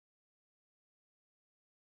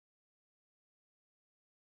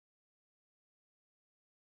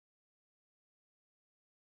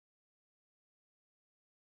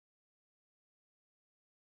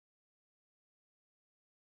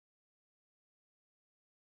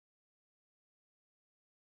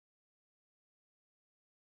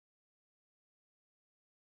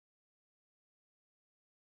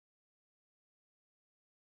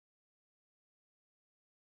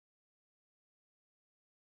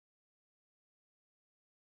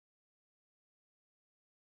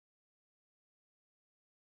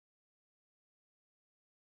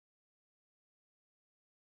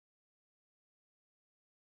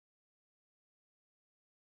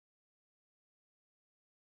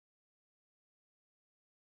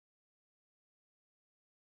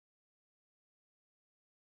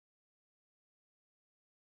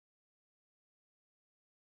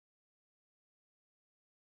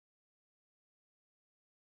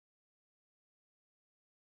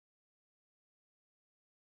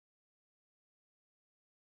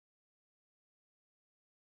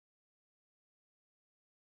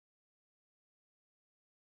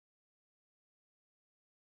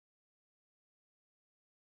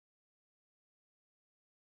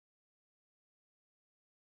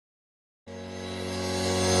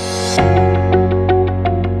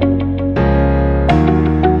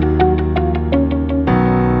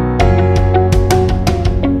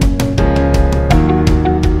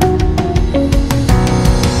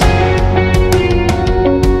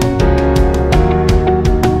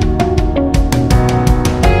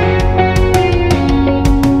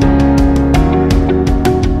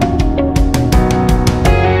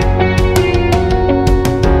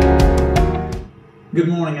Good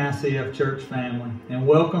morning, ICF Church family, and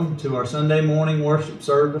welcome to our Sunday morning worship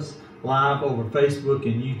service live over Facebook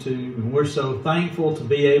and YouTube. And we're so thankful to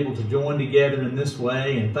be able to join together in this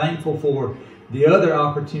way, and thankful for the other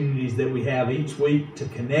opportunities that we have each week to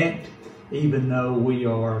connect, even though we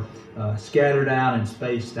are scattered out and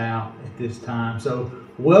spaced out at this time. So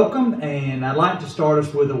welcome, and I'd like to start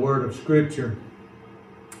us with a word of Scripture.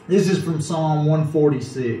 This is from Psalm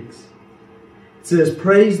 146. It says,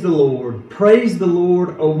 praise the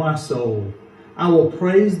Lord, O my soul. I will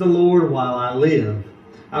praise the Lord while I live.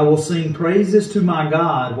 I will sing praises to my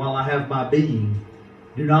God while I have my being.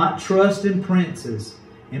 Do not trust in princes,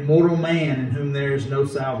 in mortal man in whom there is no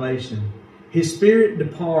salvation. His spirit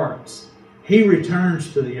departs, he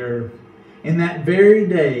returns to the earth. In that very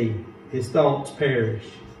day his thoughts perish.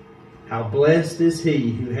 How blessed is he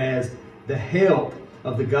who has the help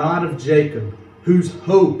of the God of Jacob, whose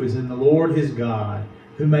hope is in the Lord his God,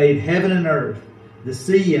 who made heaven and earth, the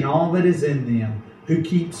sea and all that is in them, who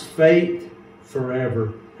keeps faith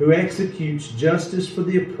forever, who executes justice for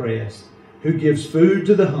the oppressed, who gives food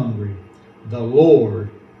to the hungry. The Lord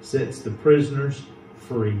sets the prisoners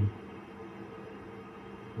free.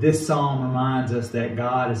 This psalm reminds us that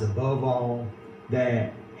God is above all,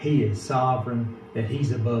 that he is sovereign, that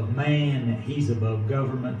he's above man, that he's above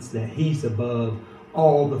governments, that he's above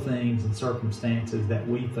all the things and circumstances that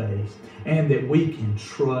we face, and that we can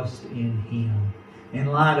trust in him. In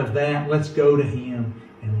light of that, let's go to him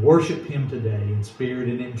and worship him today in spirit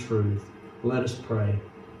and in truth. Let us pray.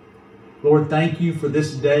 Lord, thank you for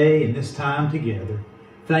this day and this time together.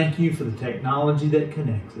 Thank you for the technology that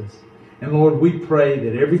connects us. And Lord, we pray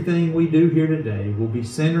that everything we do here today will be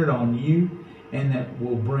centered on you and that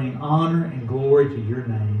will bring honor and glory to your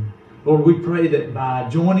name. Lord, we pray that by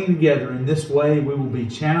joining together in this way, we will be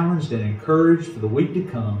challenged and encouraged for the week to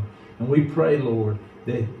come. And we pray, Lord,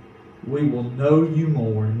 that we will know you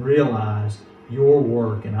more and realize your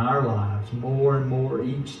work in our lives more and more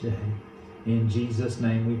each day. In Jesus'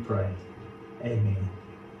 name we pray. Amen.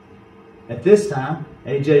 At this time,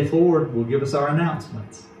 AJ Ford will give us our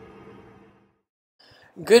announcements.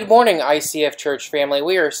 Good morning, ICF Church family.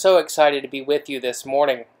 We are so excited to be with you this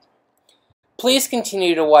morning. Please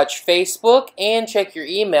continue to watch Facebook and check your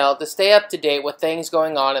email to stay up to date with things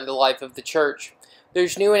going on in the life of the church.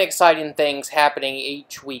 There's new and exciting things happening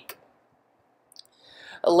each week.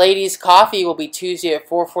 Ladies' Coffee will be Tuesday at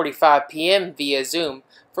 4:45 p.m. via Zoom.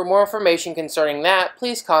 For more information concerning that,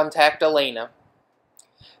 please contact Elena.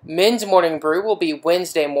 Men's Morning Brew will be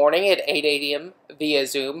Wednesday morning at 8 a.m. via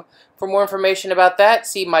Zoom. For more information about that,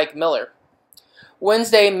 see Mike Miller.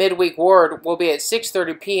 Wednesday Midweek Word will be at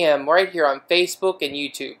 6:30 p.m. right here on Facebook and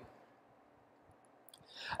YouTube.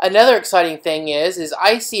 Another exciting thing is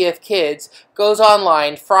ICF Kids goes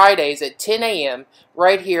online Fridays at 10 a.m.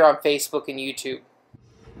 right here on Facebook and YouTube.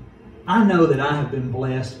 I know that I have been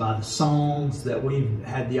blessed by the songs that we've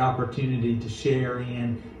had the opportunity to share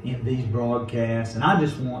in these broadcasts, and I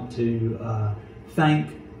just want to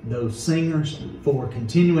thank those singers for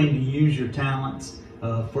continuing to use your talents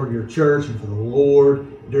for your church and for the Lord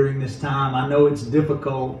during this time. I know it's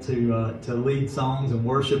difficult to lead songs and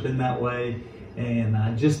worship in that way, and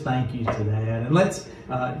I just thank you to that. And let's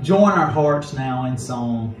join our hearts now in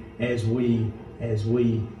song as we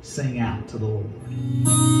sing out to the Lord.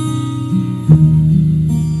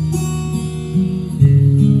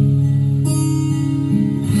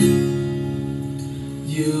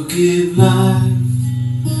 You give life,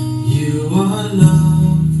 you are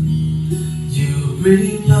love, you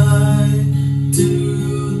bring light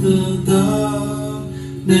to the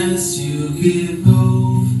darkness, you give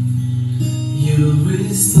hope, you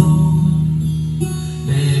restore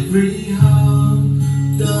every heart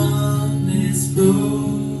darkness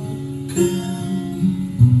broken.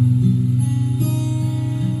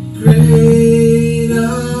 Great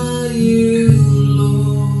are you,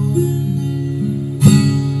 Lord.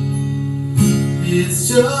 It's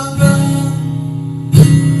your breath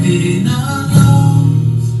in our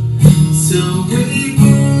lungs, so we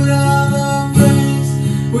put out our praise.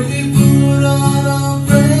 We put out our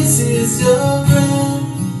praise. It's your breath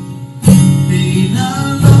in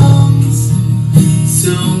our lungs,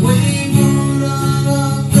 so we put out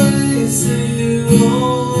our praise to you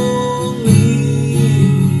only.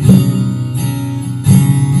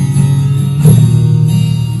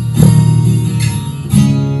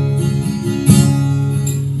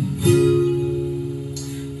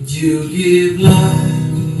 You give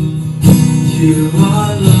life, you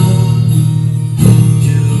are love,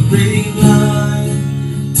 you bring light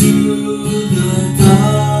to the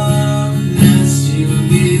darkness, you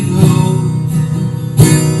give hope,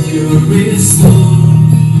 you restore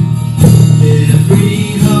every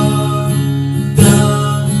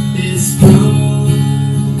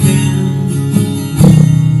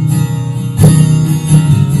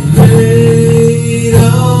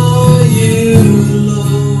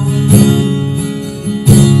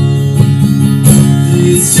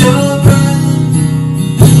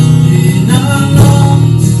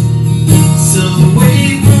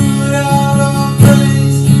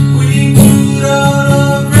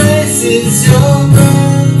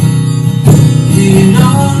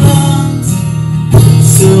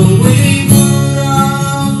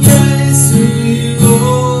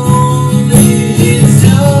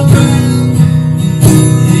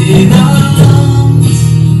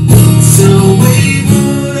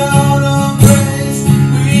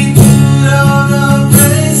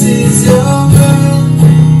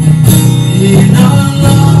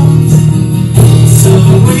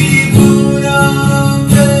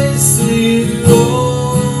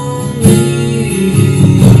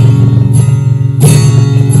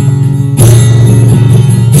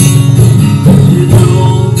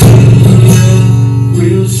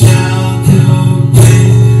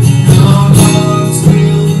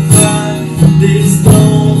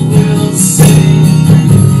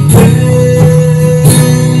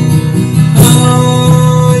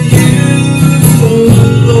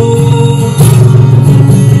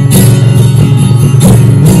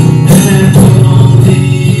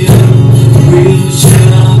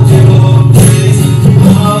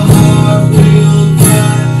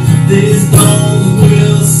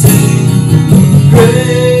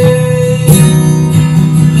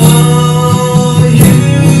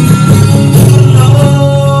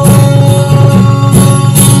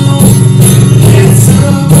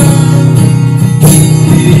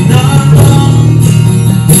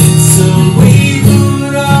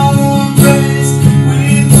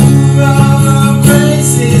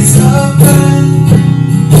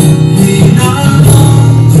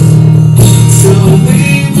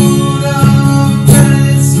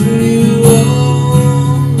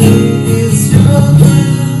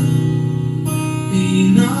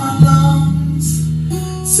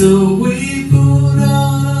So we put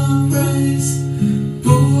out our praise,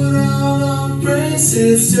 put out our praise.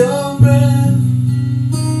 It's your breath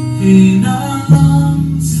in our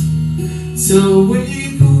lungs. So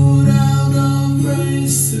we put out our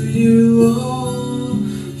praise to you only.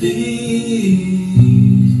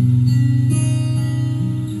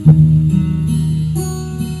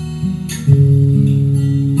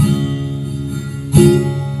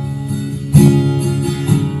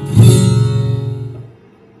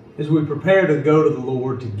 As we prepare to go to the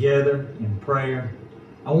Lord together in prayer,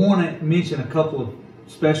 I want to mention a couple of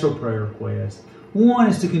special prayer requests. One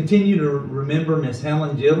is to continue to remember Miss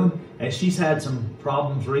Helen Gillen, as she's had some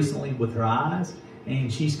problems recently with her eyes,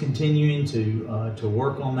 and she's continuing to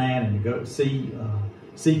work on that and to go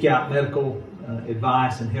seek out medical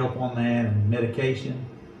advice and help on that and medication.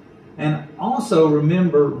 And also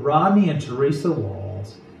remember Rodney and Teresa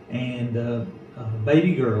Walls and a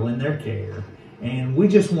baby girl in their care. And we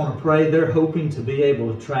just want to pray. They're hoping to be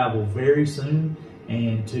able to travel very soon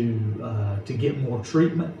and to get more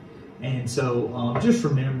treatment. And so just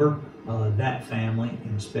remember that family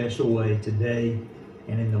in a special way today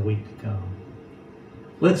and in the week to come.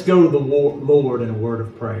 Let's go to the Lord in a word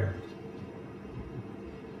of prayer.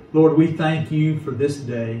 Lord, we thank you for this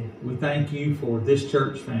day. We thank you for this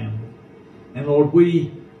church family. And Lord,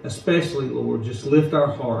 we especially, Lord, just lift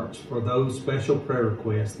our hearts for those special prayer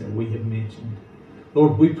requests that we have mentioned.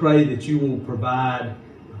 Lord, we pray that you will provide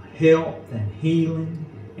health and healing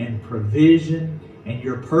and provision and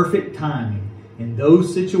your perfect timing in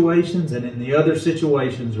those situations and in the other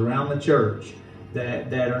situations around the church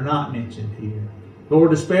that are not mentioned here.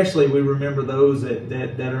 Lord, especially we remember those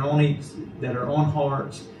that are on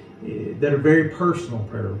hearts that are very personal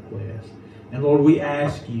prayer requests. And Lord, we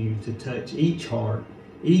ask you to touch each heart,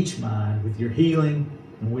 each mind with your healing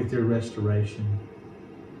and with your restoration.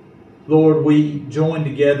 Lord, we join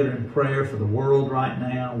together in prayer for the world right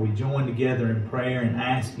now. We join together in prayer and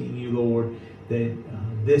asking you, Lord, that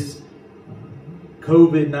this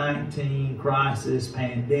COVID-19 crisis,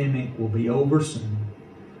 pandemic will be over soon.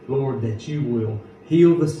 Lord, that you will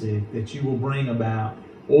heal the sick, that you will bring about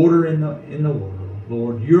order in the world.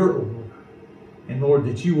 Lord, your order. And Lord,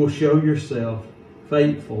 that you will show yourself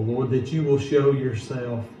faithful. Lord, that you will show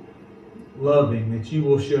yourself loving, that you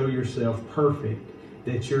will show yourself perfect,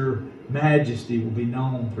 that your majesty will be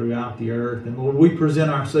known throughout the earth. And Lord, we present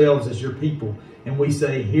ourselves as your people and we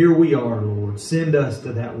say, here we are, Lord, send us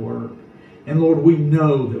to that work. And Lord, we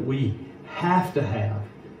know that we have to have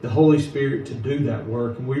the Holy Spirit to do that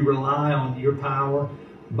work. And we rely on your power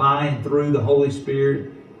by and through the Holy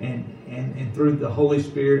Spirit and through the Holy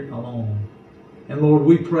Spirit alone. And Lord,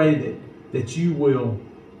 we pray that you will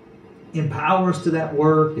empower us to that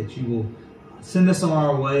work, that you will send us on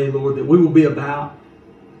our way, Lord, that we will be about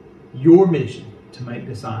your mission to make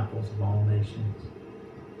disciples of all nations.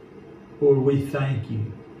 Lord, we thank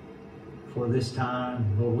you for this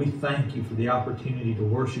time. Lord, we thank you for the opportunity to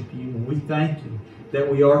worship you. And we thank you that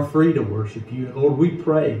we are free to worship you. And Lord, we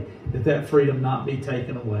pray that freedom not be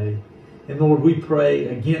taken away. And Lord, we pray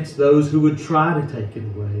against those who would try to take it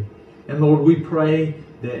away. And Lord, we pray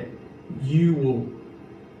that you will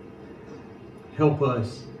help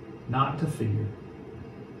us not to fear,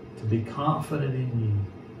 to be confident in you,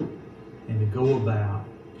 and to go about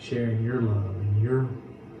sharing your love and your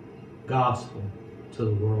gospel to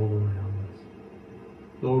the world around us.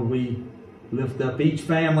 Lord, we lift up each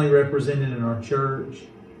family represented in our church.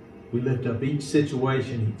 We lift up each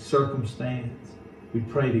situation, each circumstance. We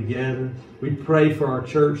pray together. We pray for our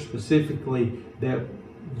church specifically that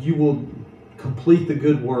you will complete the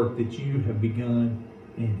good work that you have begun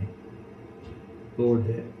in it. Lord,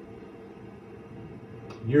 that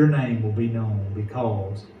your name will be known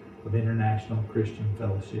because of International Christian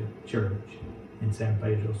Fellowship Church in San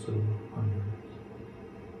Pedro Sula, Honduras.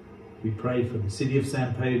 We pray for the city of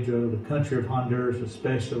San Pedro, the country of Honduras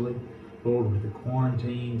especially, Lord, with the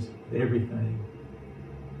quarantines, everything.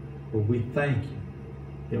 Lord, we thank you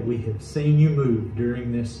that we have seen you move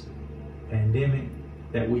during this pandemic,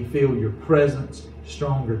 that we feel your presence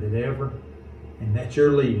stronger than ever, and that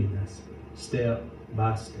you're leading us step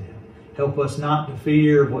by step. Help us not to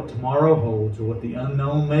fear what tomorrow holds or what the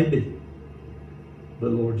unknown may be.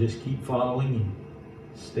 But Lord, just keep following you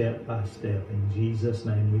step by step. In Jesus'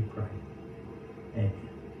 name we pray. Amen.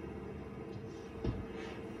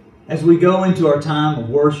 As we go into our time of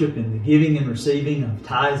worship and the giving and receiving of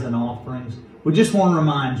tithes and offerings, we just want to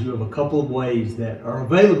remind you of a couple of ways that are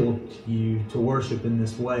available to you to worship in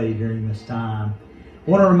this way during this time. I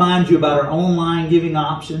want to remind you about our online giving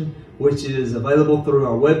option, which is available through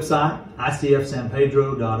our website,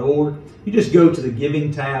 icfsanpedro.org. You just go to the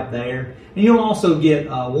giving tab there, and you'll also get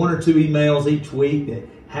 1 or 2 emails each week that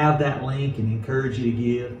have that link and encourage you to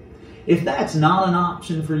give. If that's not an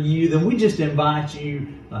option for you, then we just invite you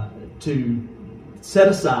to set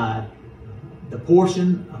aside the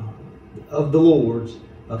portion of the Lord's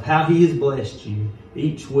of how He has blessed you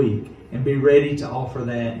each week and be ready to offer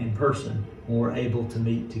that in person when we're able to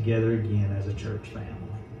meet together again as a church family.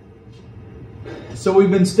 So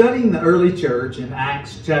we've been studying the early church in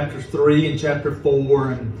Acts chapter 3 and chapter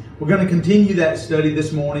 4, and we're going to continue that study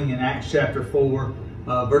this morning in Acts chapter 4,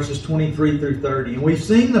 verses 23 through 30. And we've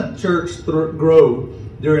seen the church grow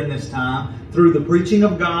during this time through the preaching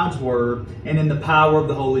of God's Word and in the power of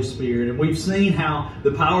the Holy Spirit. And we've seen how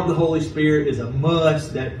the power of the Holy Spirit is a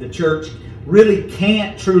must, that the church really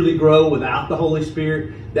can't truly grow without the Holy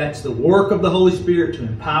Spirit. That's the work of the Holy Spirit to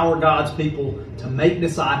empower God's people to make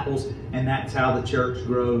disciples, and that's how the church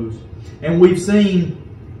grows. And we've seen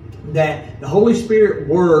that the Holy Spirit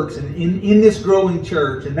works in this growing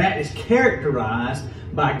church, and that is characterized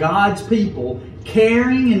by God's people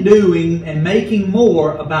caring and doing and making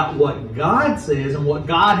more about what God says and what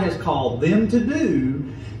God has called them to do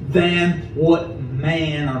than what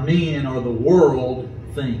man or men or the world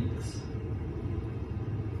thinks.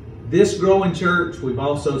 This growing church, we've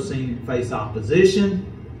also seen it face opposition.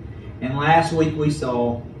 And last week we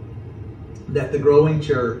saw that the growing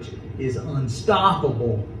church is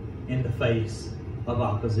unstoppable in the face of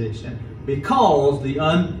opposition, because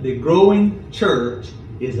the growing church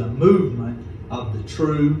is a movement of the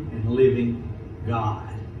true and living God.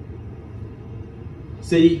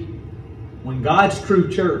 See, when God's true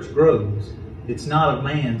church grows, it's not of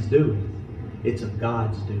man's doing, it's of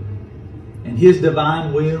God's doing. And His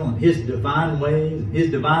divine will and His divine ways and His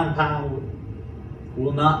divine power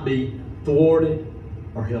will not be thwarted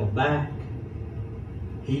or held back.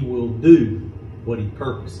 He will do what He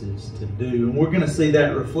purposes to do. And we're going to see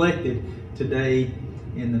that reflected today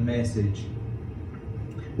in the message.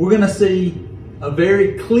 We're going to see a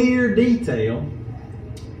very clear detail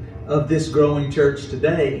of this growing church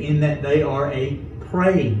today, in that they are a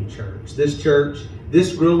praying church. This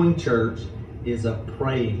growing church is a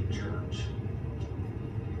praying church.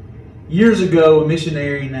 Years ago, a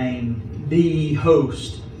missionary named D.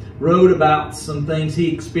 Host wrote about some things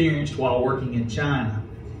he experienced while working in China.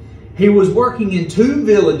 He was working in 2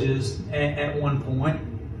 villages at one point,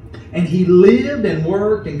 and he lived and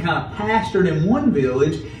worked and kind of pastored in one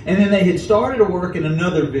village, and then they had started to work in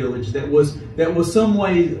another village that was some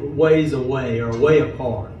ways away or way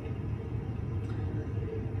apart.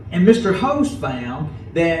 And Mr. Host found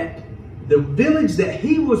that the village that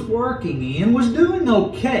he was working in was doing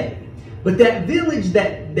okay. But that village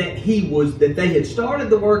that they had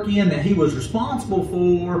started the work in, that he was responsible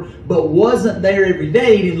for, but wasn't there every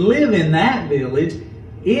day, he didn't live in that village,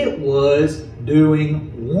 it was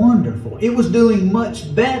doing wonderful. It was doing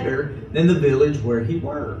much better than the village where he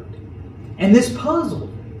worked. And this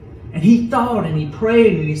puzzled him. And he thought and he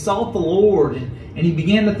prayed and he sought the Lord, and he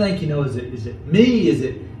began to think, is it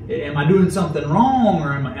me? Am I doing something wrong,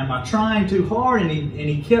 or am I trying too hard? And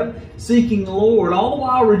he kept seeking the Lord, all the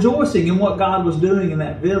while rejoicing in what God was doing in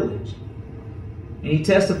that village. And he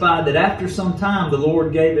testified that after some time, the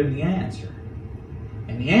Lord gave him the answer.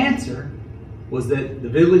 And the answer was that the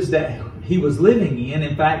village that he was living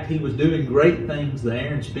in fact, he was doing great things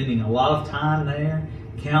there and spending a lot of time there,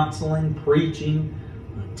 counseling, preaching,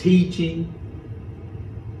 teaching.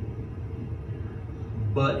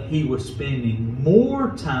 But he was spending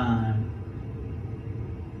more time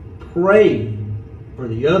praying for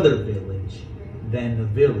the other village than the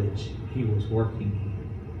village he was working in.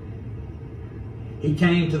 He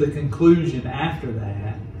came to the conclusion after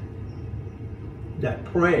that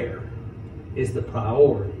prayer is the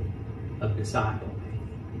priority of disciple making.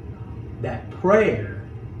 That prayer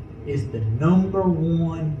is the number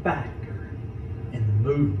one factor in the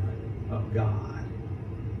movement of God.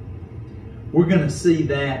 We're going to see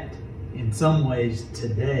that in some ways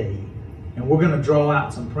today. And we're going to draw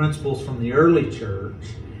out some principles from the early church.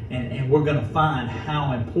 And we're going to find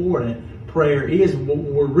how important prayer is.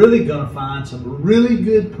 We're really going to find some really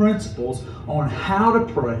good principles on how to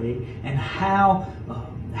pray and how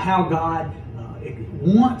God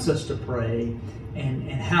wants us to pray,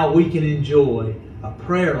 and how we can enjoy a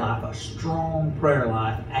prayer life, a strong prayer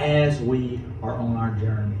life, as we are on our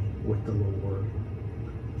journey with the Lord.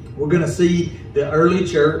 We're going to see the early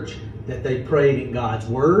church, that they prayed in God's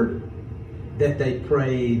Word, that they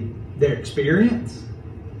prayed their experience,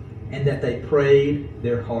 and that they prayed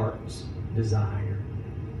their heart's desire.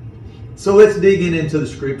 So let's dig into the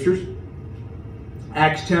scriptures.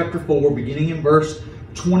 Acts chapter 4, beginning in verse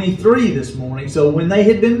 23 this morning. So when they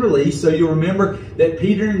had been released, so you'll remember that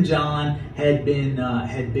Peter and John had been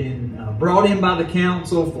brought in by the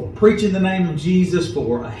council for preaching the name of Jesus,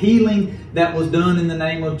 for a healing that was done in the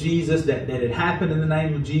name of Jesus, that had happened in the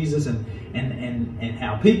name of Jesus, and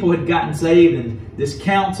how people had gotten saved, and this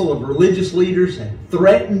council of religious leaders had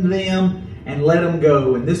threatened them and let them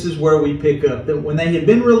go. And this is where we pick up that when they had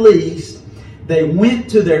been released, they went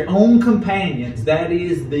to their own companions. That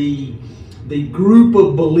is the group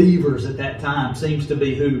of believers at that time, seems to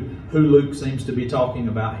be who Luke seems to be talking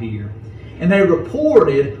about here. And they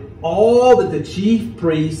reported all that the chief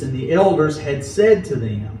priests and the elders had said to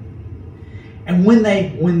them. And when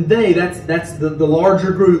they that's the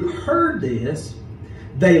larger group, heard this,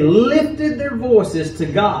 they lifted their voices to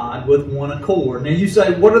God with one accord. Now you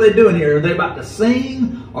say, what are they doing here? Are they about to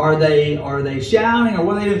sing? Are they shouting? Or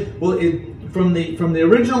what are they doing? Well, from the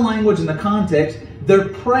original language and the context, they're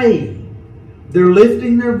praying. They're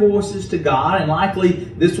lifting their voices to God, and likely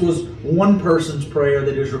this was one person's prayer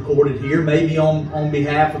that is recorded here, maybe on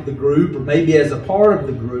behalf of the group, or maybe as a part of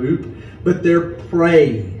the group, but they're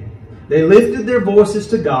praying. They lifted their voices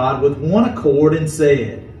to God with one accord and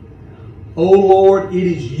said, O Lord, it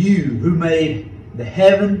is you who made the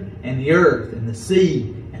heaven and the earth and the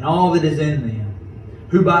sea and all that is in them,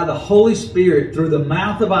 who by the Holy Spirit through the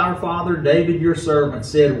mouth of our father David your servant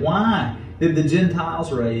said, Why did the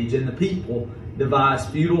Gentiles rage and the people devise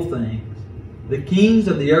futile things? The kings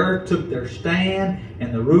of the earth took their stand,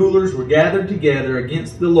 and the rulers were gathered together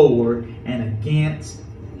against the Lord and against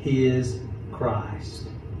His Christ.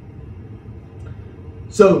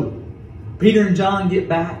 So, Peter and John get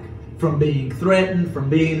back from being threatened, from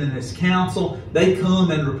being in this council. They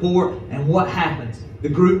come and report, and what happens? The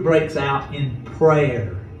group breaks out in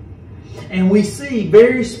prayer. And we see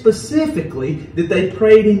very specifically that they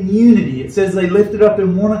prayed in unity. It says they lifted up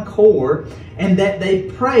in one accord and that they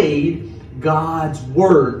prayed God's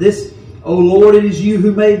word. This, O Lord, it is you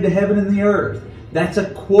who made the heaven and the earth. That's a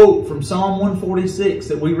quote from Psalm 146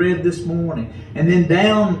 that we read this morning. And then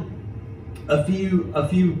down a few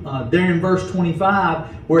there in verse 25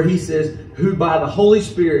 where he says, who by the Holy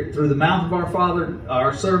Spirit through the mouth of our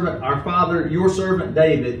father, your servant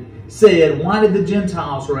David, said, why did the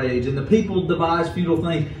Gentiles rage and the people devise futile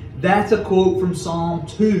things? That's a quote from Psalm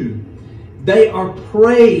 2. They are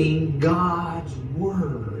praying God's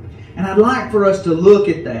word. And I'd like for us to look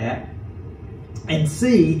at that and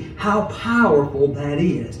see how powerful that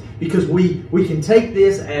is. Because we can take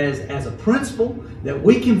this as a principle that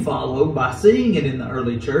we can follow by seeing it in the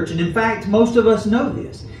early church. And in fact, most of us know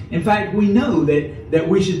this. In fact, we know that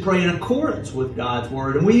we should pray in accordance with God's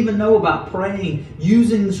word. And we even know about praying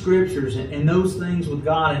using the scriptures and those things with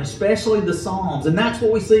God, and especially the Psalms. And that's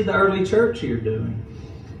what we see the early church here doing.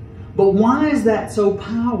 But why is that so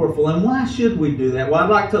powerful? And why should we do that? Well,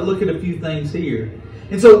 I'd like to look at a few things here.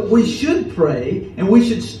 And so we should pray, and we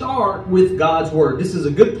should start with God's word. This is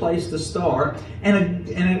a good place to start. And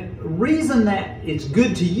a reason that it's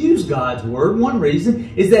good to use God's word, one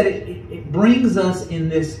reason, is that it brings us in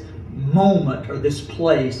this moment or this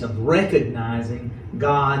place of recognizing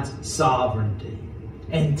God's sovereignty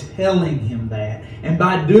and telling Him that. And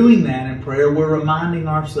by doing that in prayer, we're reminding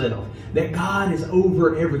ourselves that God is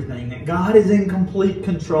over everything, that God is in complete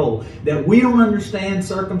control, that we don't understand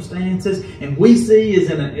circumstances, and we see as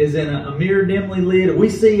in a mirror dimly lit, we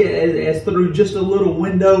see as through just a little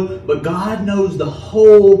window, but God knows the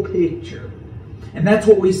whole picture. And that's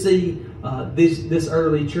what we see this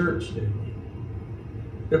early church do.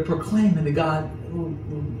 They're proclaiming to God,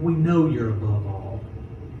 we know you're above all.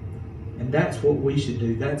 And that's what we should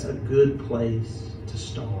do. That's a good place to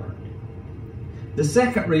start. The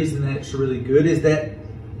second reason that it's really good is that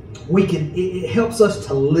it helps us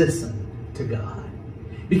to listen to God.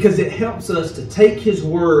 Because it helps us to take His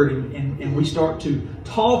word and we start to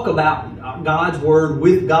talk about God's word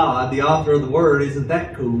with God, the author of the word. Isn't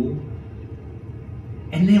that cool?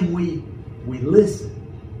 And then we listen.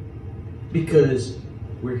 Because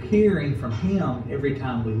we're hearing from Him every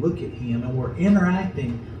time we look at Him, and we're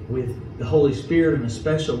interacting with the Holy Spirit in a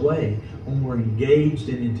special way when we're engaged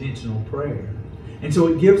in intentional prayer. And so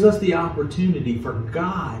it gives us the opportunity for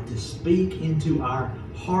God to speak into our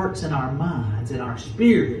hearts and our minds and our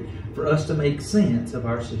spirit for us to make sense of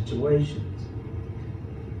our situations.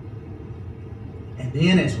 And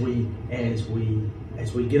then as we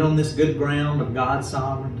get on this good ground of God's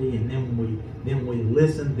sovereignty, and then we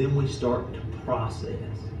listen, then we start to process.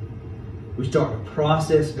 We start to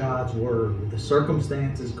process God's word with the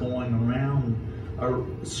circumstances going on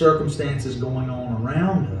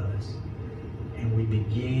around us, and we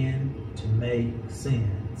begin to make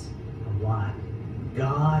sense of life.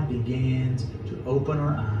 God begins to open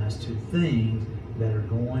our eyes to things that are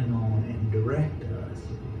going on and direct us.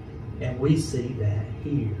 And we see that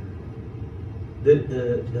here.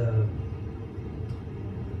 The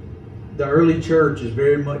early church is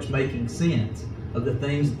very much making sense of the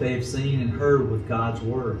things that they have seen and heard with God's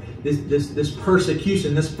Word. This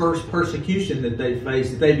persecution, this first persecution that they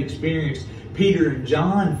faced, that they've experienced, Peter and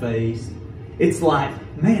John faced, it's like,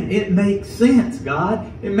 man, it makes sense,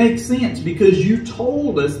 God. It makes sense because you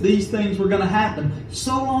told us these things were going to happen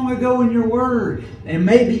so long ago in your Word. And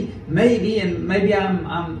maybe I'm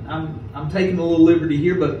taking a little liberty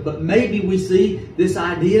here, but maybe we see this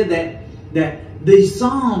idea that these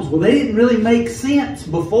Psalms, well, they didn't really make sense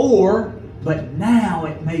before, but now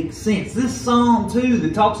it makes sense. This Psalm 2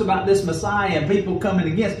 that talks about this Messiah and people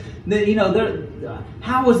coming against,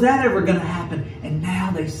 how was that ever going to happen? And now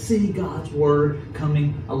they see God's Word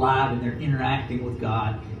coming alive and they're interacting with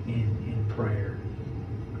God in prayer.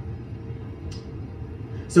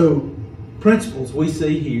 So, principles we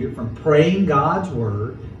see here from praying God's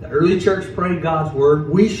Word. The early church prayed God's Word.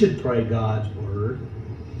 We should pray God's Word.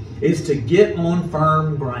 Is to get on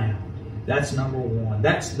firm ground. That's number one.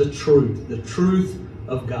 That's the truth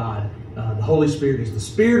of God. The Holy Spirit is the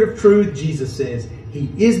Spirit of truth. Jesus says He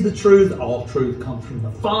is the truth. All truth comes from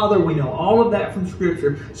the Father. We know all of that from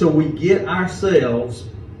Scripture. So we get ourselves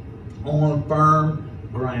on firm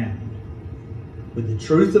ground with the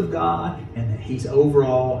truth of God and that He's over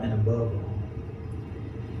all and above all.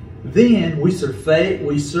 Then we survey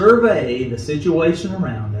the situation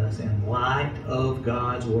around us in light of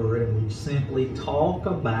God's Word, and we simply talk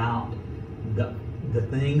about the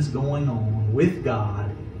things going on with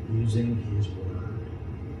God using His Word.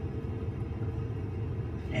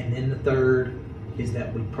 And then the third is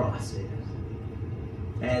that we process.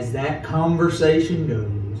 As that conversation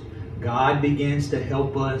goes, God begins to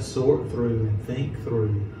help us sort through and think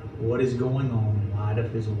through what is going on in light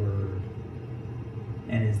of His Word.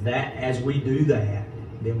 And as we do that,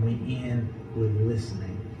 then we end with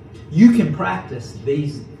listening. You can practice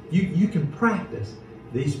these. You can practice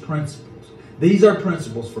these principles. These are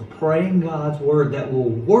principles for praying God's Word that will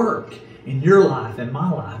work in your life and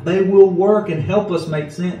my life. They will work and help us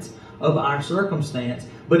make sense of our circumstance.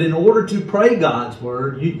 But in order to pray God's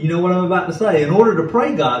Word, you know what I'm about to say. In order to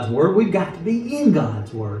pray God's Word, we've got to be in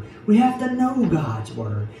God's Word. We have to know God's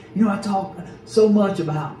Word. You know, I talk so much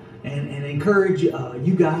about and encourage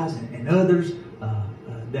you guys and others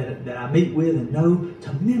that I meet with and know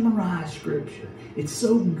to memorize Scripture. It's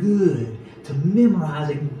so good to memorize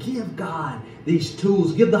and give God these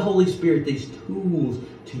tools, give the Holy Spirit these tools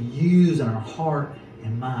to use in our heart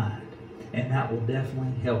and mind. And that will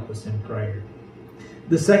definitely help us in prayer.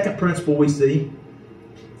 The second principle we see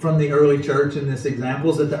from the early church in this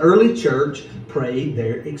example is that the early church prayed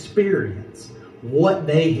their experience, what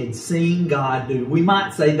they had seen God do. We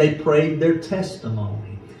might say they prayed their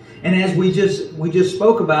testimony. And as we just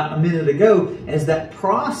spoke about a minute ago, as that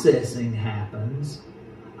processing happens,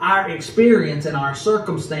 our experience and our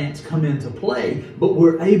circumstance come into play, but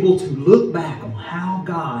we're able to look back on how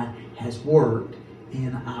God has worked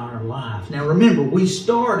in our lives. Now remember, we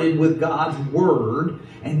started with God's Word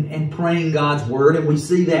and praying God's Word, and we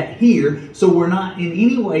see that here. So we're not in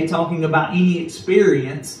any way talking about any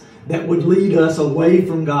experience that would lead us away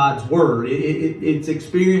from God's Word. It's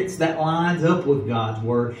experience that lines up with God's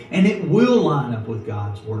Word, and it will line up with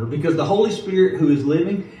God's Word because the Holy Spirit who is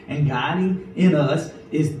living and guiding in us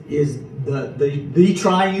is the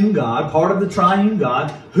triune God, part of the triune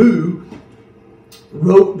God who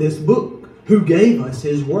wrote this book, who gave us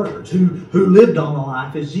His words, who lived on the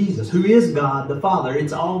life as Jesus, who is God the Father.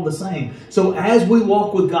 It's all the same. So as we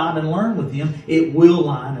walk with God and learn with Him, it will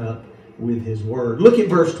line up with His Word. Look at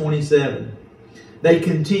verse 27. They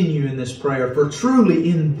continue in this prayer. For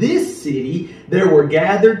truly in this city there were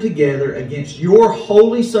gathered together against your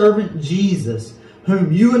holy servant Jesus,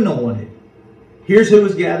 whom you anointed. Here's who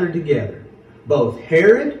was gathered together. Both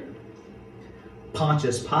Herod,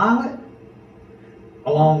 Pontius Pilate,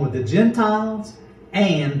 along with the Gentiles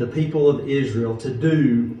and the people of Israel to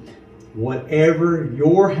do whatever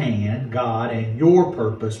your hand, God, and your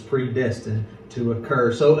purpose predestined to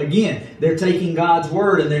occur. So again, they're taking God's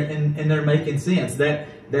Word and they're making sense. That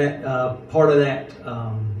part of that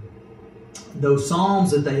those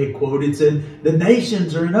Psalms that they had quoted said the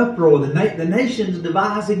nations are in uproar. The nations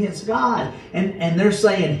devise against God, and they're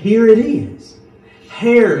saying here it is.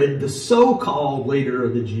 Herod, the so-called leader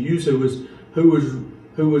of the Jews, who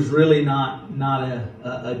was really not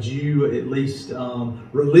a Jew, at least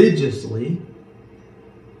religiously,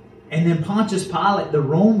 and then Pontius Pilate, the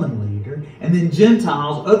Roman leader. Peter, and then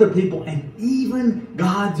Gentiles, other people, and even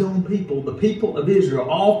God's own people, the people of Israel,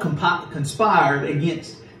 all conspired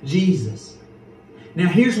against Jesus. Now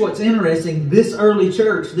here's what's interesting. This early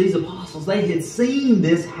church, these apostles, they had seen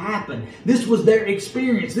this happen. This was their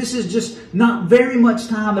experience. This is just not very much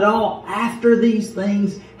time at all after these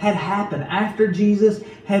things had happened, after Jesus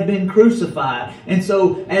had been crucified. And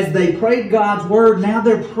so as they prayed God's word, now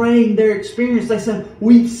they're praying their experience. They said,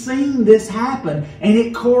 we've seen this happen, and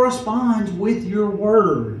it corresponds with your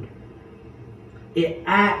word.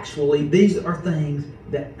 These are things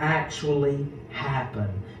that actually happen.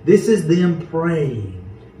 This is them praying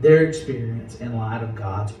their experience in light of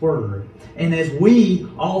God's word. And as we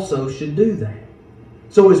also should do that.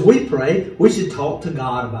 So as we pray, we should talk to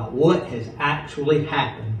God about what has actually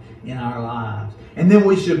happened in our lives. And then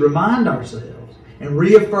we should remind ourselves and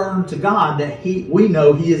reaffirm to God that we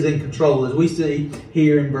know He is in control. As we see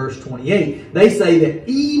here in verse 28, they say that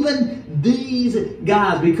even these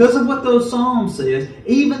guys, because of what those Psalms says,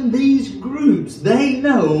 even these groups, they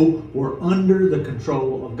know we're under the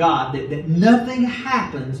control of God. That nothing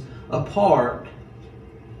happens apart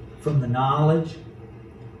from the knowledge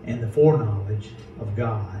and the foreknowledge of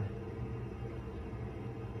God.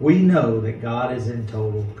 We know that God is in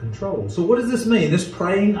total control. So what does this mean? This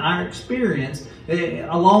praying our experience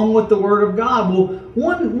along with the Word of God. Well,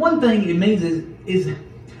 one thing it means is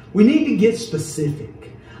we need to get specific.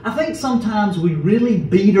 I think sometimes we really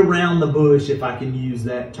beat around the bush, if I can use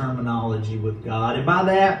that terminology, with God. And by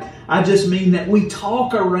that, I just mean that we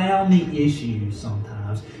talk around the issues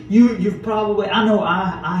sometimes. You've probably, I know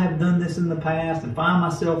I have done this in the past and find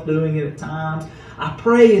myself doing it at times. I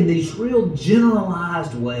pray in these real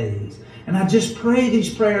generalized ways. And I just pray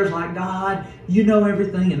these prayers like, God, you know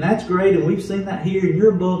everything, and that's great, and we've seen that here, and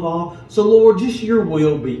you're above all. So Lord, just your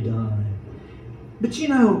will be done. But you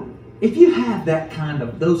know, if you have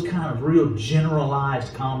those kind of real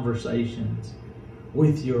generalized conversations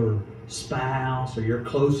with your spouse or your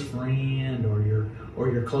close friend or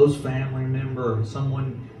your close family member or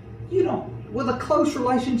someone, with a close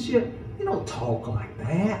relationship, you don't talk like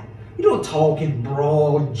that. You don't talk in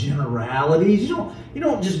broad generalities. You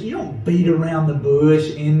don't beat around the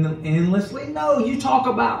bush endlessly. No, you talk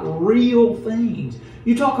about real things.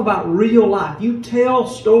 You talk about real life. You tell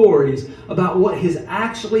stories about what has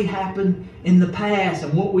actually happened in the past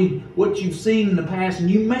and what you've seen in the past, and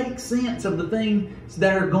you make sense of the things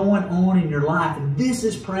that are going on in your life. And this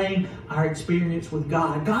is praying our experience with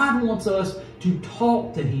God. God wants us to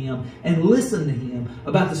talk to Him and listen to Him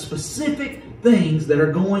about the specific things that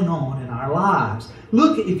are going on in our lives.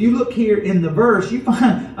 If you look here in the verse, you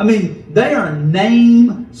find, they are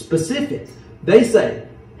name specific. They say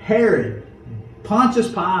Herod, Pontius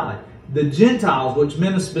Pilate, the Gentiles, which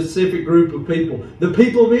meant a specific group of people, the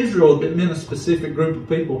people of Israel that meant a specific group of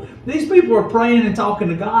people. These people are praying and talking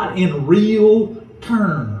to God in real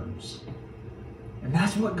terms. And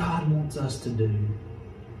that's what God wants us to do.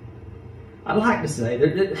 I'd like to say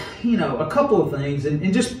that, a couple of things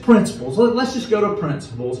and just principles. Let's just go to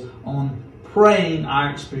principles on praying our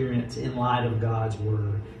experience in light of God's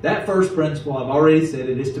Word. That first principle, I've already said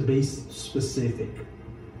it, is to be specific.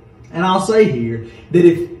 And I'll say here that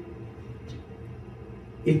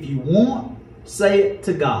if you won't say it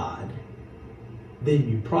to God, then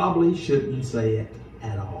you probably shouldn't say it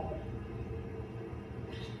at all.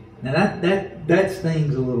 Now that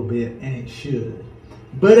stings a little bit, and it should.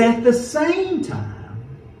 But at the same time,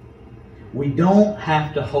 we don't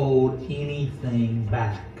have to hold anything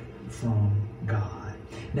back from God.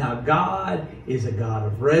 Now, God is a God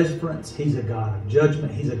of reverence. He's a God of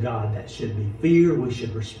judgment. He's a God that should be feared. We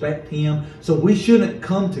should respect Him. So we shouldn't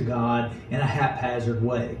come to God in a haphazard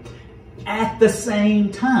way. At the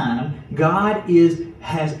same time, God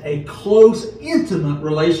has a close, intimate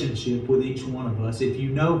relationship with each one of us if you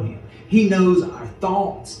know Him. He knows our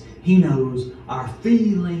thoughts. He knows our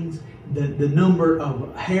feelings, the number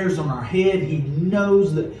of hairs on our head. He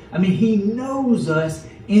knows He knows us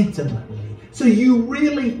intimately. So you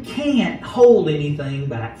really can't hold anything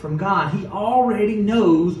back from God. He already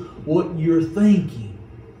knows what you're thinking.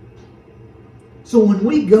 So when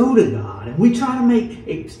we go to God and we try to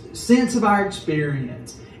make sense of our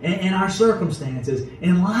experience and our circumstances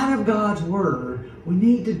in light of God's Word, we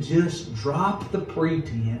need to just drop the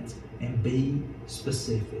pretense and be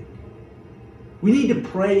specific. We need to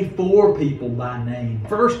pray for people by name.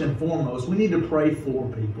 First and foremost, we need to pray for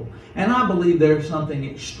people. And I believe there's something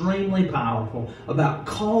extremely powerful about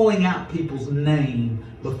calling out people's name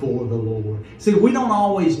before the Lord. See, we don't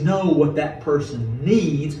always know what that person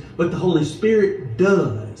needs, but the Holy Spirit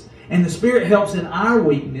does. And the Spirit helps in our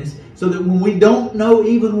weakness so that when we don't know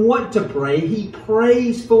even what to pray, He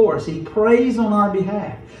prays for us. He prays on our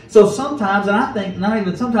behalf. So sometimes, and I think, not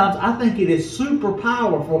even sometimes, I think it is super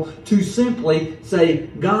powerful to simply say,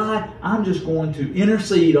 God, I'm just going to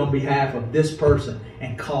intercede on behalf of this person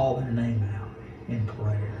and call their name out in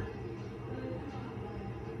prayer.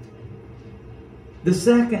 The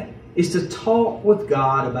second is to talk with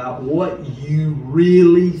God about what you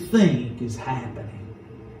really think is happening.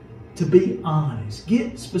 To be honest,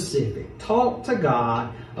 get specific. Talk to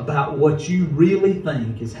God about what you really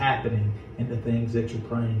think is happening in the things that you're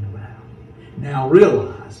praying about. Now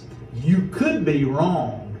realize, you could be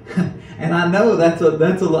wrong. And I know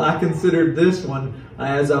I considered this one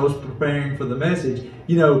as I was preparing for the message.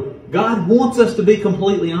 You know, God wants us to be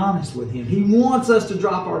completely honest with Him. He wants us to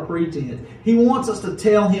drop our pretense. He wants us to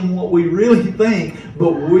tell Him what we really think,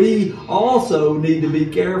 but we also need to be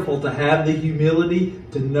careful to have the humility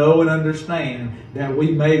to know and understand that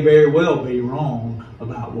we may very well be wrong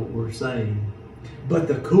about what we're saying. But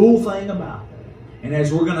the cool thing about that, and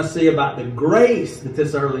as we're going to see about the grace that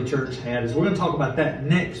this early church had, is we're going to talk about that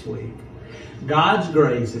next week. God's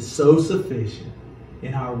grace is so sufficient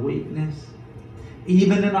in our weakness,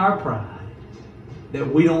 even in our pride, that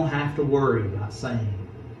we don't have to worry about saying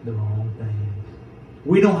the wrong thing.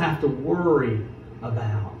 We don't have to worry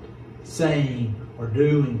about saying or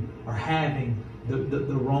doing or having the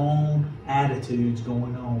wrong attitudes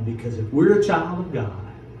going on. Because if we're a child of God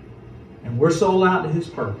and we're sold out to His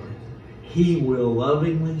purpose, He will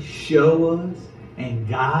lovingly show us and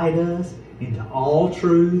guide us into all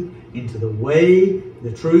truth, into the way,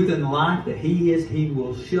 the truth, and the life that He is. He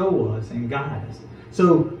will show us and guide us.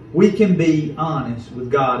 So we can be honest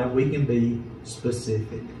with God and we can be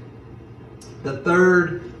specific. The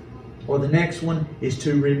third, or the next one, is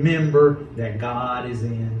to remember that God is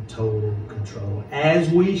in total control. As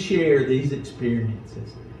we share these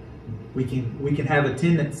experiences, we can have a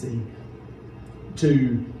tendency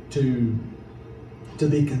to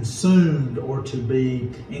be consumed or to be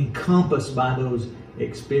encompassed by those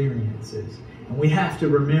experiences. And we have to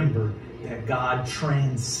remember that God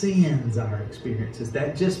transcends our experiences.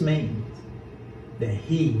 That just means that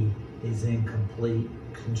He is in complete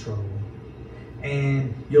control.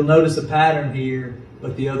 And you'll notice a pattern here,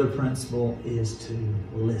 but the other principle is to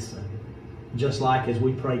listen. Just like as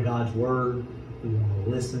we pray God's Word, we want to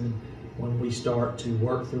listen. When we start to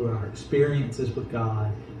work through our experiences with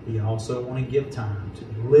God, we also want to give time to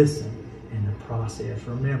listen and to process.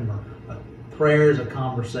 Remember, prayer is a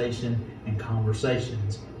conversation, and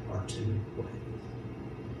conversations are two-way.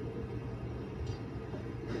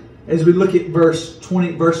 As we look at verses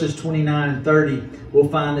 29 and 30, we'll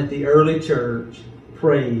find that the early church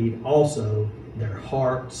prayed also their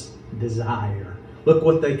heart's desire. Look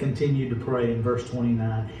what they continued to pray in verse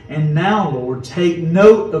 29. And now, Lord, take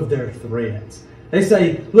note of their threats. They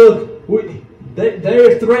say, look,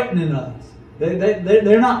 they're threatening us.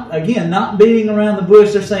 They're not, again, not beating around the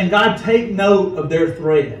bush. They're saying, God, take note of their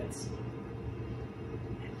threats.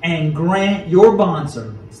 And grant your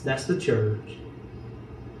bondservants, that's the church,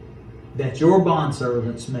 that your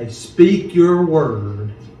bondservants may speak your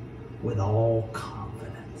word with all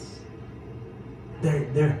confidence.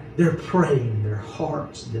 They're praying their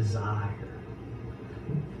heart's desire.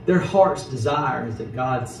 Their heart's desire is that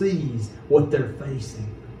God sees what they're facing.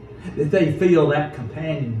 That they feel that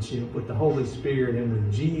companionship with the Holy Spirit and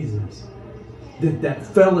with Jesus. That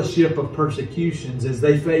fellowship of persecutions as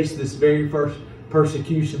they face this very first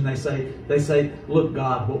persecution. They say, look,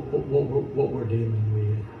 God, what we're dealing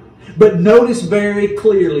with. But notice very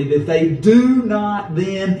clearly that they do not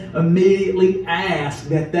then immediately ask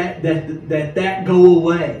that go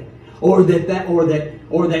away, or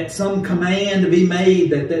that some command to be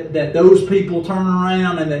made that those people turn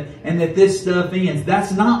around and that this stuff ends.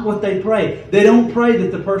 That's not what they pray. They don't pray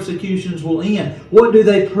that the persecutions will end. What do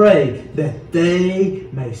they pray? That they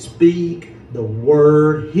may speak the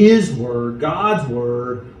word, His word, God's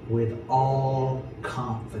word, with all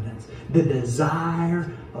confidence. The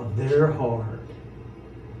desire of their heart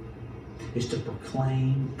is to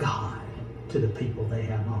proclaim God to the people they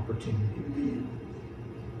have an opportunity with.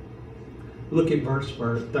 Look at verse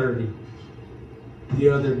 30. The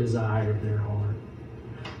other desire of their heart.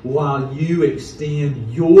 While you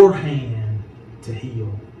extend your hand to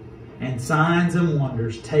heal, and signs and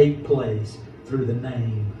wonders take place through the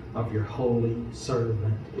name of your holy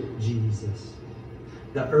servant, Jesus.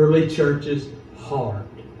 The early church's heart,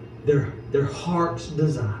 their heart's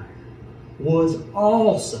desire, was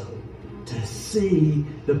also to see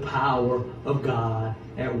the power of God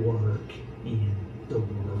at work in the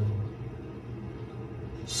world.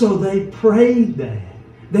 So they prayed that.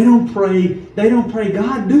 They don't pray,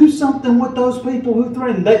 God, do something with those people who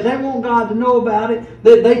threaten. They want God to know about it.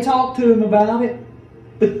 They talk to Him about it.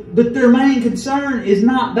 But their main concern is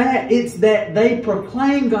not that. It's that they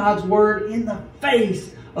proclaim God's Word in the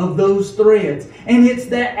face of those threats. And it's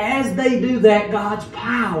that as they do that, God's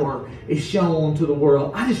power is shown to the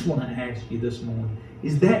world. I just want to ask you this morning,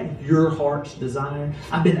 is that your heart's desire?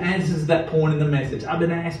 I've been asking, since that point in the message, I've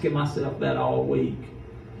been asking myself that all week.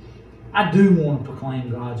 I do want to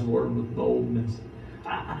proclaim God's Word with boldness.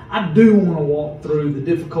 I do want to walk through the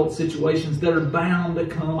difficult situations that are bound to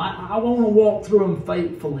come. I want to walk through them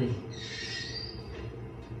faithfully.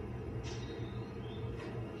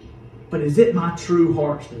 But is it my true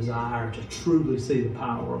heart's desire to truly see the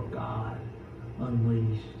power of God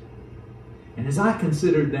unleashed? And as I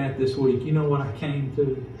considered that this week, you know what I came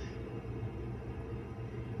to?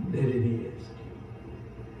 That it is.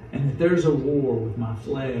 And that there's a war with my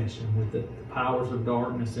flesh and with the powers of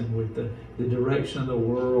darkness and with the direction of the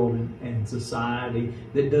world and society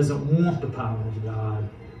that doesn't want the power of God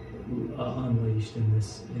unleashed in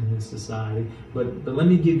this society. But let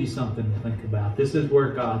me give you something to think about. This is where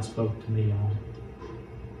God spoke to me on.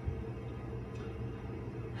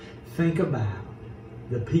 Think about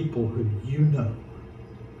the people who you know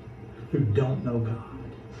who don't know God,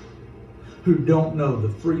 who don't know the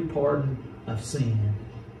free pardon of sin,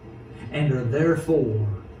 and are therefore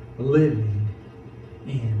living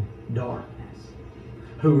in darkness,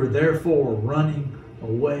 who are therefore running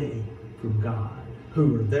away from God,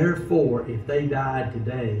 who are therefore, if they died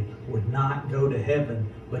today, would not go to heaven,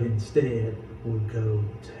 but instead would go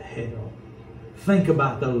to hell. Think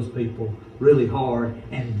about those people really hard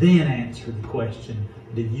and then answer the question,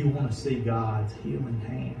 do you want to see God's healing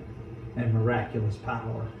hand and miraculous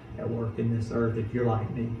power at work in this earth? If you're like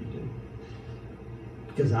me, you do.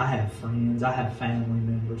 Because I have friends, I have family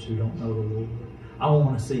members who don't know the Lord. I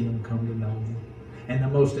want to see them come to know Him. And the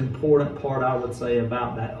most important part I would say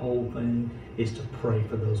about that whole thing is to pray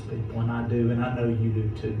for those people. And I do, and I know you do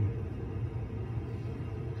too.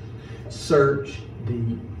 Search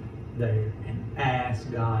deep there and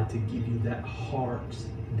ask God to give you that heart's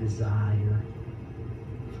desire.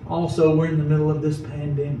 Also, we're in the middle of this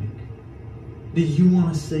pandemic. Do you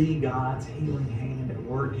want to see God's healing hand at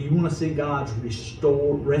work? Do you want to see God's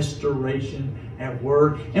restoration at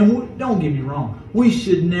work? And don't get me wrong, we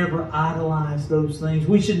should never idolize those things.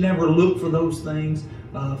 We should never look for those things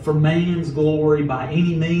for man's glory by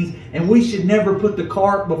any means. And we should never put the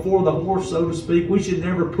cart before the horse, so to speak. We should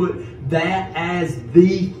never put that as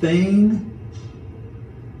the thing.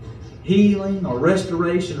 Healing or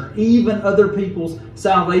restoration or even other people's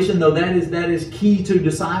salvation, though that is key to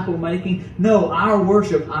disciple making. No, our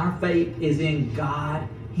worship, our faith is in God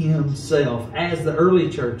Himself, as the early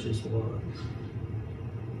churches was.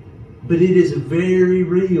 But it is very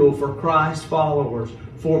real for Christ followers,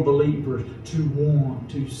 for believers, to want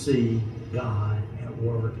to see God at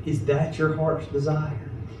work. Is that your heart's desire?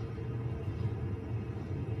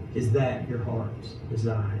 Is that your heart's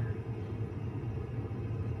desire?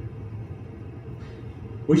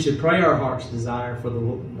 We should pray our heart's desire for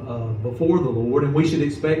before the Lord, and we should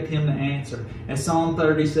expect Him to answer. As Psalm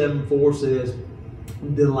 37:4 says,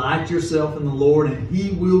 delight yourself in the Lord, and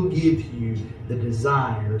He will give you the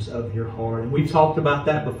desires of your heart. And we've talked about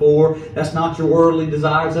that before. That's not your worldly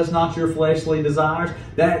desires. That's not your fleshly desires.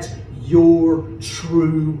 That's your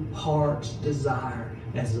true heart's desire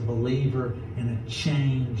as a believer and a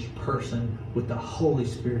changed person with the Holy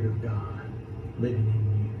Spirit of God living in you.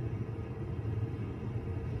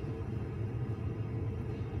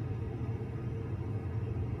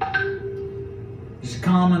 There's a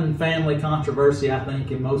common family controversy, I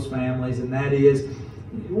think, in most families, and that is,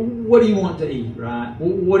 what do you want to eat, right?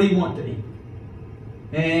 What do you want to eat?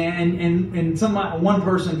 And one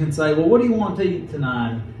person can say, well, what do you want to eat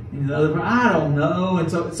tonight? And the other, I don't know.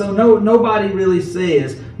 And so nobody really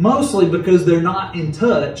says, mostly because they're not in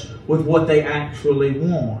touch with what they actually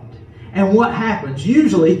want. And what happens?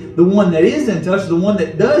 Usually, the one that is in touch, the one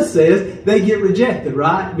that does says, they get rejected,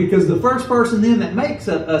 right? Because the first person then that makes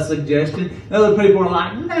a suggestion, the other people are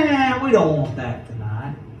like, nah, we don't want that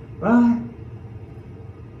tonight, right?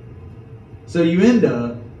 So you end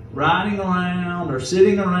up riding around or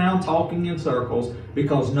sitting around talking in circles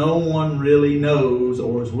because no one really knows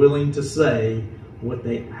or is willing to say what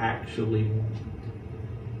they actually want.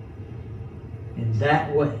 In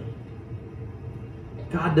that way,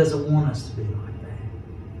 God doesn't want us to be like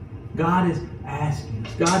that. God is asking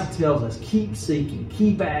us. God tells us, keep seeking,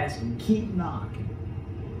 keep asking, keep knocking.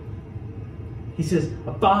 He says,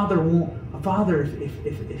 a father,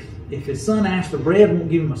 if his son asks for bread, won't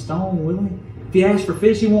give him a stone, will he? If he asks for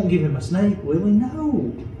fish, he won't give him a snake, will he?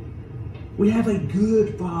 No. We have a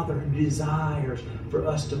good Father who desires for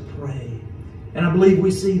us to pray. And I believe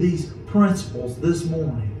we see these principles this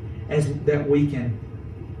morning as that we can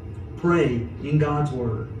pray in God's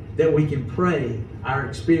Word, that we can pray our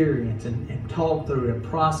experience and talk through and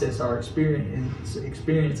process our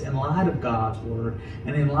experience in light of God's Word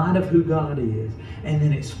and in light of who God is, and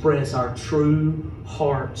then express our true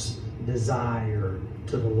heart's desire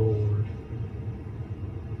to the Lord.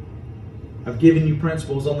 I've given you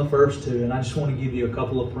principles on the first two, and I just want to give you a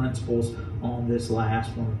couple of principles on this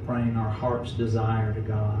last one of praying our heart's desire to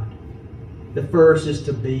God. The first is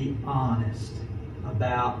to be honest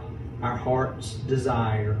about our heart's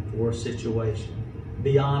desire for a situation.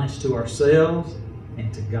 Be honest to ourselves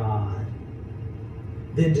and to God.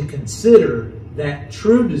 Then to consider that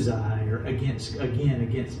true desire against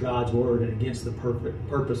God's Word and against the perfect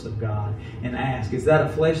purpose of God, and ask, is that a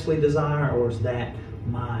fleshly desire, or is that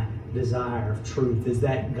my desire of truth? Is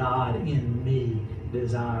that God in me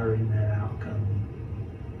desiring that outcome?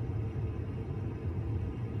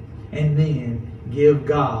 And then give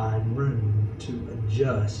God room to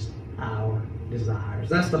adjust our desires.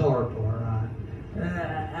 That's the hard part, right?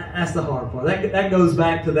 That's the hard part. That goes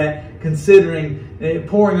back to that considering,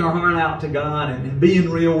 pouring our heart out to God and being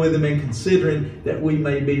real with Him and considering that we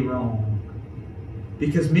may be wrong.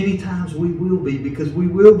 Because many times we will be, because we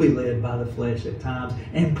will be led by the flesh at times.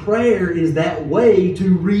 And prayer is that way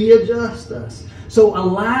to readjust us. So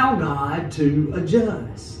allow God to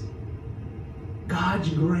adjust. God's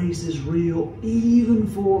grace is real even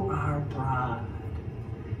for our pride.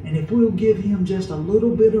 And if we'll give Him just a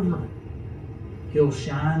little bit of room, He'll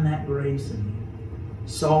shine that grace in you.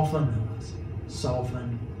 Soften us.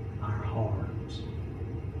 Soften our hearts.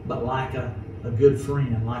 But like a good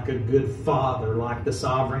friend, like a good Father, like the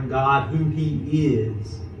sovereign God who He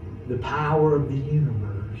is, the power of the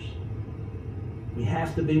universe, we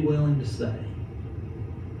have to be willing to say,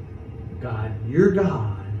 God, You're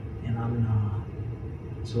God and I'm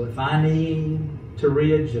not. So if I need to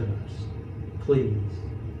readjust, please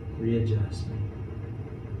readjust me.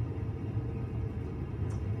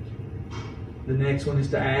 The next one is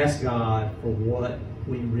to ask God for what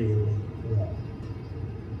we really want.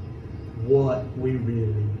 What we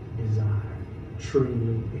really desire.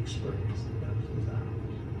 Truly express those desires.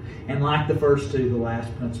 And like the first two, the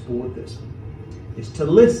last principle with this one is to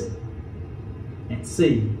listen and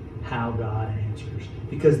see how God answers.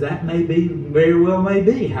 Because that may be, very well may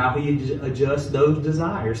be, how He adjusts those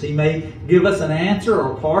desires. He may give us an answer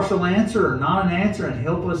or a partial answer or not an answer and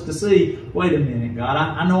help us to see, wait a minute, God,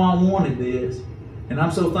 I know I wanted this. And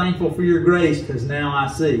I'm so thankful for Your grace because now I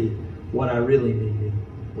see what I really needed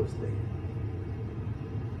was there.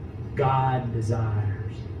 God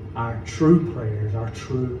desires our true prayers, our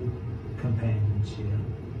true companionship.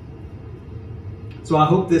 So I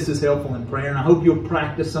hope this is helpful in prayer, and I hope you'll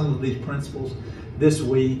practice some of these principles this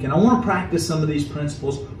week. And I want to practice some of these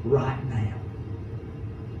principles right now.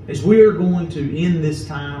 As we are going to end this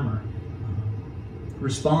time or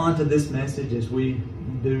respond to this message as we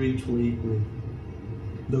do each week with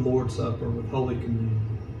the Lord's Supper, with Holy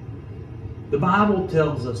Communion, the Bible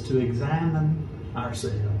tells us to examine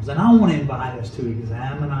ourselves. And I want to invite us to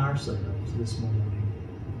examine ourselves this morning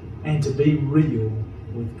and to be real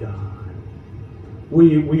with God.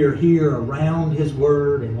 We are here around His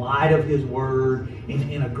Word, in light of His Word,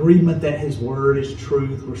 in agreement that His Word is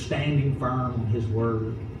truth. We're standing firm on His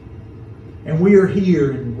Word. And we are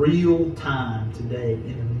here in real time today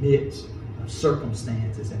in the midst of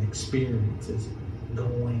circumstances and experiences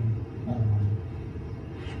going on.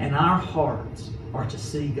 And our hearts are to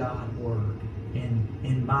see God work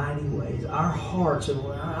in mighty ways. Our hearts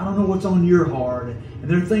are, I don't know what's on your heart, and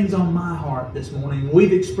there are things on my heart this morning.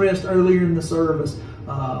 We've expressed earlier in the service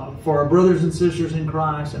for our brothers and sisters in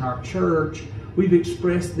Christ and our church, we've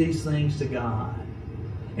expressed these things to God.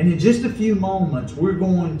 And in just a few moments, we're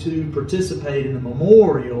going to participate in a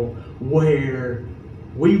memorial where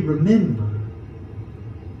we remember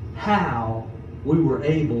how we were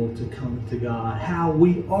able to come to God, how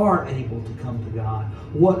we are able to come to God,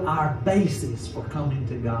 what our basis for coming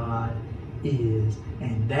to God is,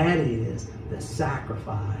 and that is the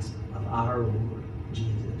sacrifice of our Lord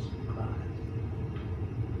Jesus Christ.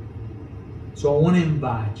 So I want to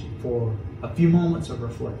invite you for a few moments of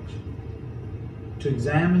reflection to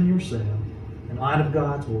examine yourself in light of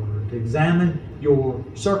God's Word, to examine your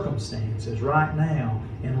circumstances right now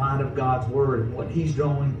in light of God's Word and what He's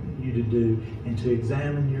drawing you to do, and to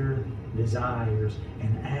examine your desires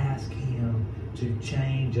and ask Him to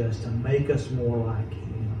change us, to make us more like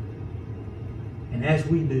Him. And as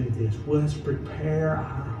we do this, let's prepare our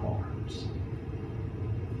hearts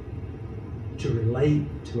to relate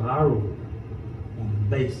to our Lord on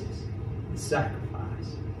the basis of the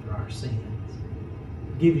sacrifice for our sins.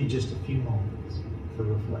 I'll give you just a few moments for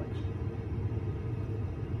reflection.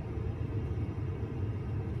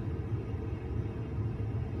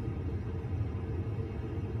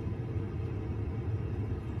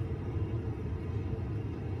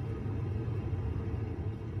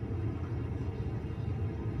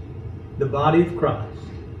 The body of Christ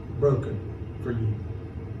broken for you.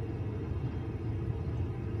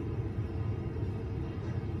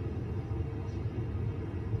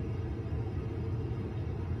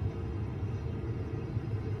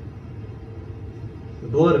 The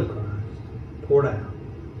blood of Christ poured out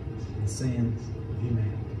for the sins of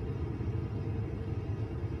humanity.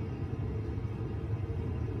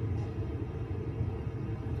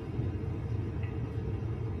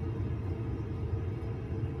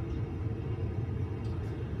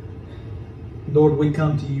 Lord, we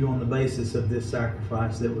come to you on the basis of this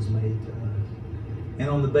sacrifice that was made to us. And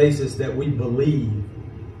on the basis that we believe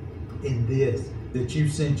in this, that you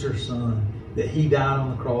sent your Son, that he died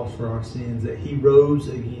on the cross for our sins, that he rose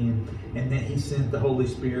again, and that he sent the Holy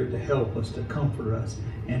Spirit to help us, to comfort us,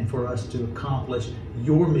 and for us to accomplish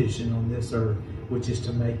your mission on this earth, which is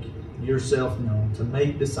to make yourself known, to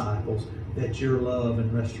make disciples, that your love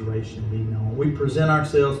and restoration be known. We present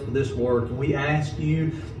ourselves for this work, and we ask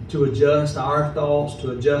you to adjust our thoughts,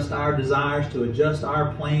 to adjust our desires, to adjust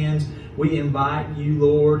our plans. We invite you,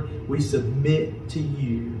 Lord. We submit to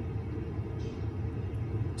you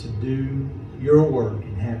to do your work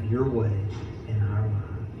and have your way in our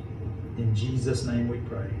lives. In Jesus' name we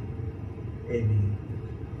pray. Amen.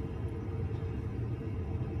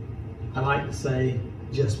 I like to say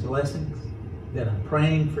just blessings, that I'm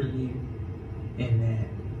praying for you, and that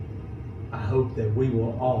I hope that we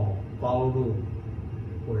will all follow the Lord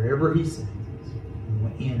wherever he sends us,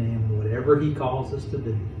 and in whatever he calls us to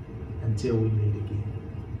do, until we meet again.